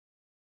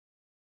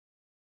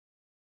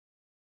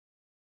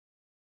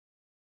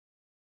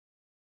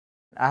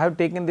I have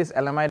taken this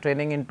LMI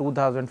training in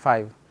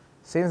 2005.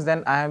 Since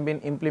then, I have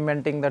been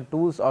implementing the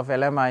tools of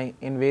LMI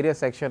in various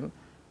sections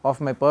of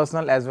my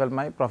personal as well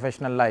my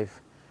professional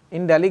life.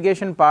 In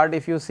delegation part,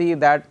 if you see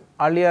that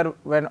earlier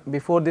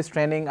before this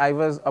training, I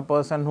was a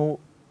person who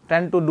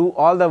tend to do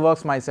all the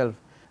works myself.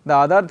 The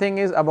other thing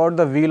is about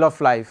the wheel of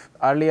life.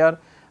 Earlier,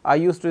 I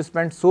used to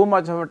spend so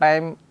much of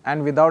time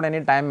and without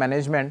any time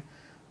management.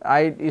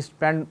 I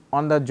spend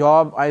on the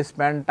job, I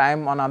spend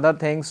time on other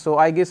things, so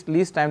I give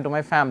least time to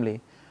my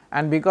family,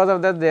 and because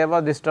of that there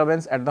was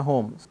disturbance at the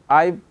home.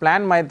 I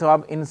plan my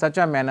job in such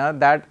a manner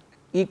that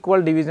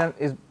equal division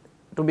is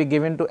to be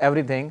given to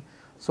everything,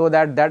 so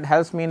that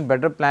helps me in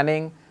better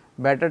planning,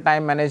 better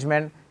time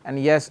management,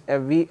 and yes,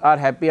 we are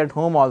happy at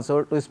home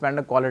also to spend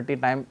a quality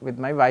time with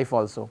my wife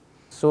also.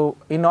 So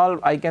in all,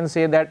 I can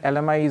say that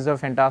LMI is a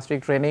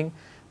fantastic training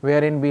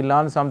wherein we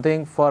learn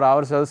something for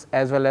ourselves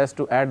as well as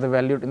to add the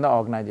value in the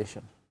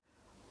organization.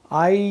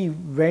 I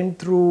went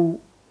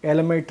through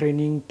LMI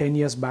training 10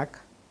 years back,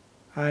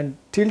 and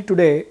till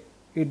today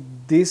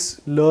these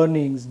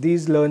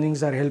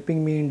learnings are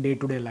helping me in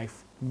day-to-day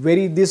life.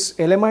 These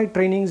LMI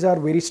trainings are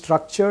very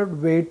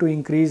structured way to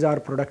increase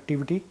our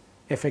productivity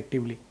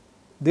effectively.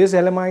 This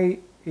LMI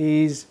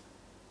is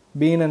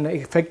being an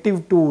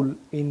effective tool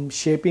in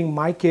shaping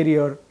my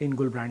career in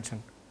Gulbrandsen,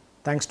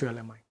 thanks to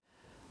LMI.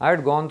 I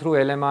had gone through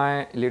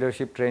LMI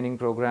leadership training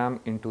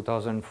program in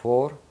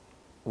 2004.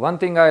 One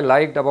thing I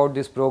liked about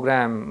this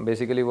program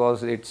basically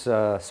was its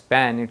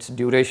span, its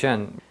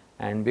duration,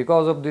 and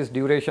because of this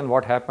duration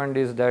what happened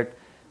is that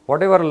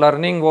whatever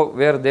learning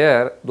were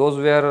there, those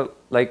were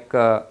like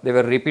they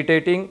were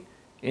repeating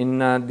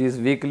in these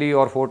weekly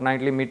or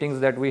fortnightly meetings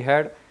that we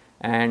had,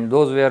 and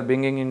those were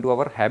bringing into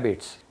our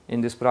habits.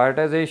 In this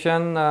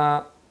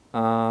prioritization,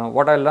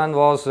 what I learned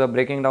was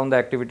breaking down the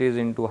activities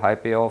into high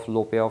payoff,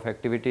 low payoff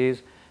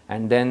activities,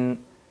 and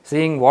then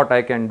seeing what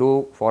I can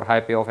do for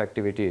high payoff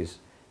activities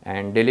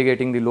and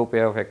delegating the low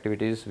payoff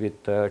activities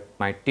with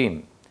my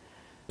team.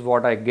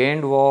 What I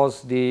gained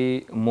was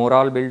the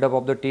morale build-up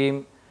of the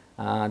team.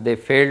 They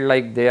felt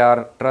like they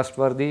are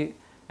trustworthy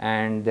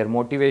and their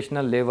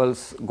motivational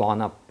levels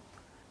gone up.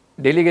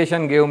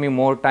 Delegation gave me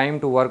more time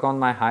to work on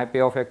my high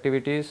payoff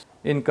activities.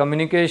 In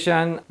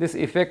communication, this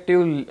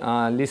effective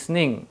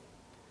listening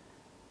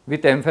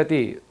with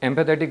empathy,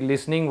 empathetic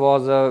listening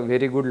was a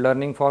very good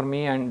learning for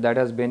me, and that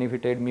has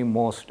benefited me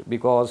most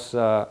because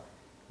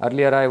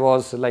earlier I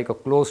was like a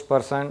closed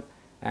person,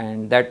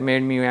 and that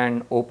made me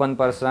an open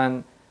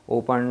person,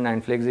 open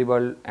and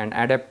flexible and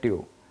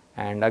adaptive,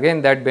 and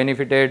again that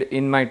benefited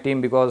in my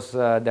team because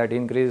that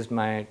increased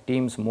my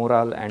team's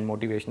morale and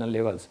motivational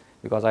levels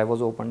because I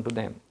was open to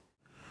them.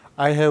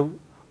 I have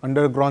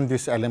undergone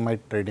this LMI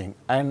training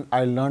and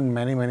I learned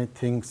many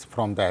things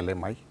from the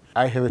LMI.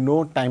 I have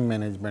no time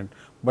management,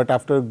 but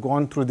after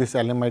gone through this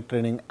LMI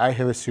training, I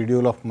have a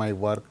schedule of my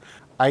work.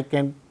 I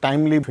can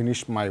timely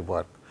finish my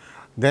work.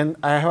 Then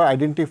I have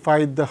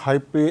identified the high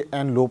pay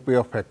and low pay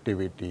of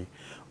activity.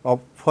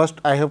 First,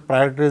 I have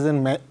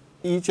prioritized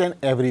each and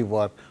every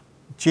work.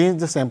 Change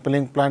the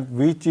sampling plant,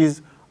 which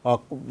is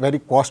very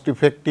cost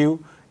effective.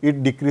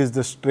 It decreases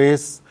the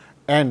stress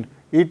and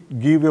it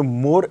gives a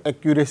more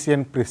accuracy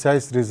and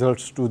precise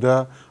results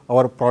to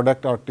our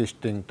product or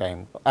testing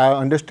time.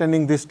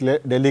 Understanding this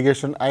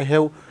delegation, I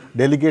have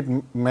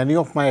delegated many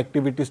of my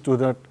activities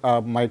to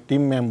my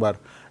team member,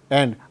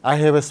 and I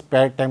have a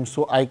spare time,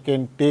 so I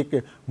can take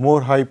a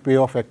more high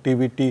payoff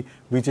activity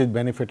which is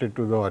benefited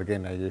to the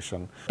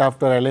organization.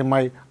 After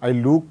LMI, I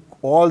look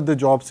all the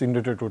jobs in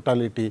the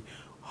totality,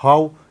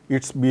 how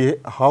it's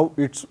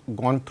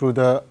gone through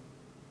the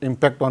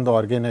impact on the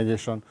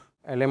organization.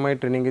 LMI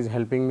training is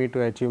helping me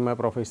to achieve my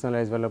professional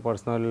as well as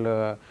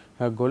personal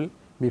goal.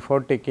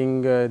 Before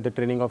taking the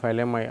training of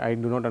LMI, I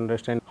do not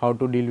understand how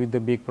to deal with the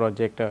big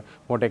project,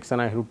 what action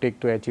I have to take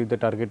to achieve the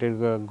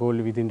targeted goal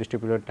within the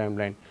stipulated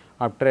timeline.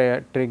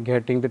 After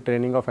getting the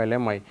training of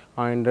LMI,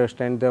 I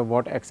understand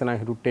what action I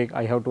have to take.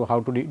 I have to how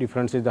to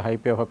differentiate the high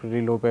payoff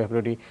activity, low payoff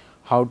activity,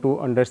 how to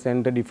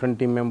understand the different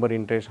team member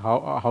interests,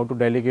 how to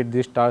delegate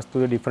this task to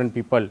the different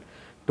people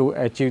to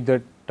achieve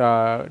the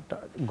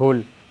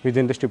goal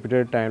within the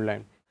stipulated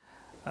timeline.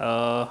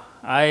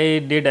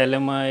 I did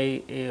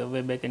LMI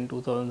way back in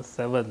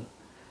 2007,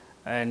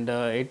 and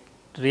it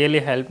really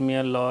helped me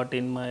a lot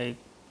in my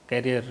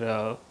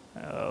career.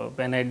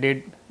 When I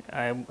did,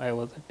 I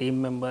was a team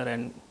member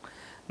and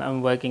now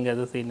I'm working as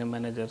a senior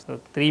manager. So,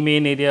 three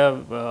main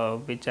areas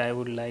which I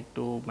would like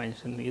to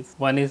mention is,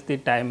 one is the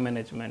time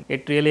management.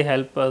 It really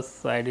helps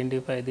us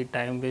identify the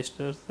time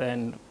wasters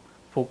and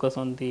focus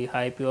on the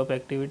high payoff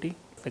activity.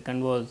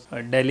 Second was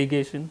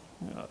delegation.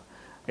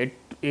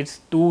 Its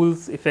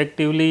tools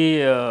effectively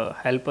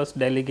help us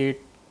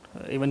delegate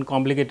even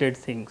complicated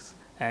things.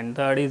 And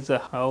third is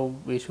how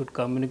we should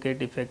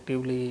communicate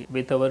effectively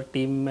with our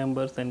team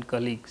members and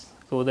colleagues,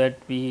 so that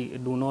we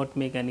do not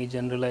make any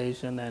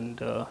generalization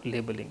and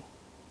labeling.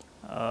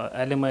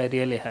 LMI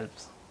really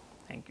helps.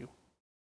 Thank you.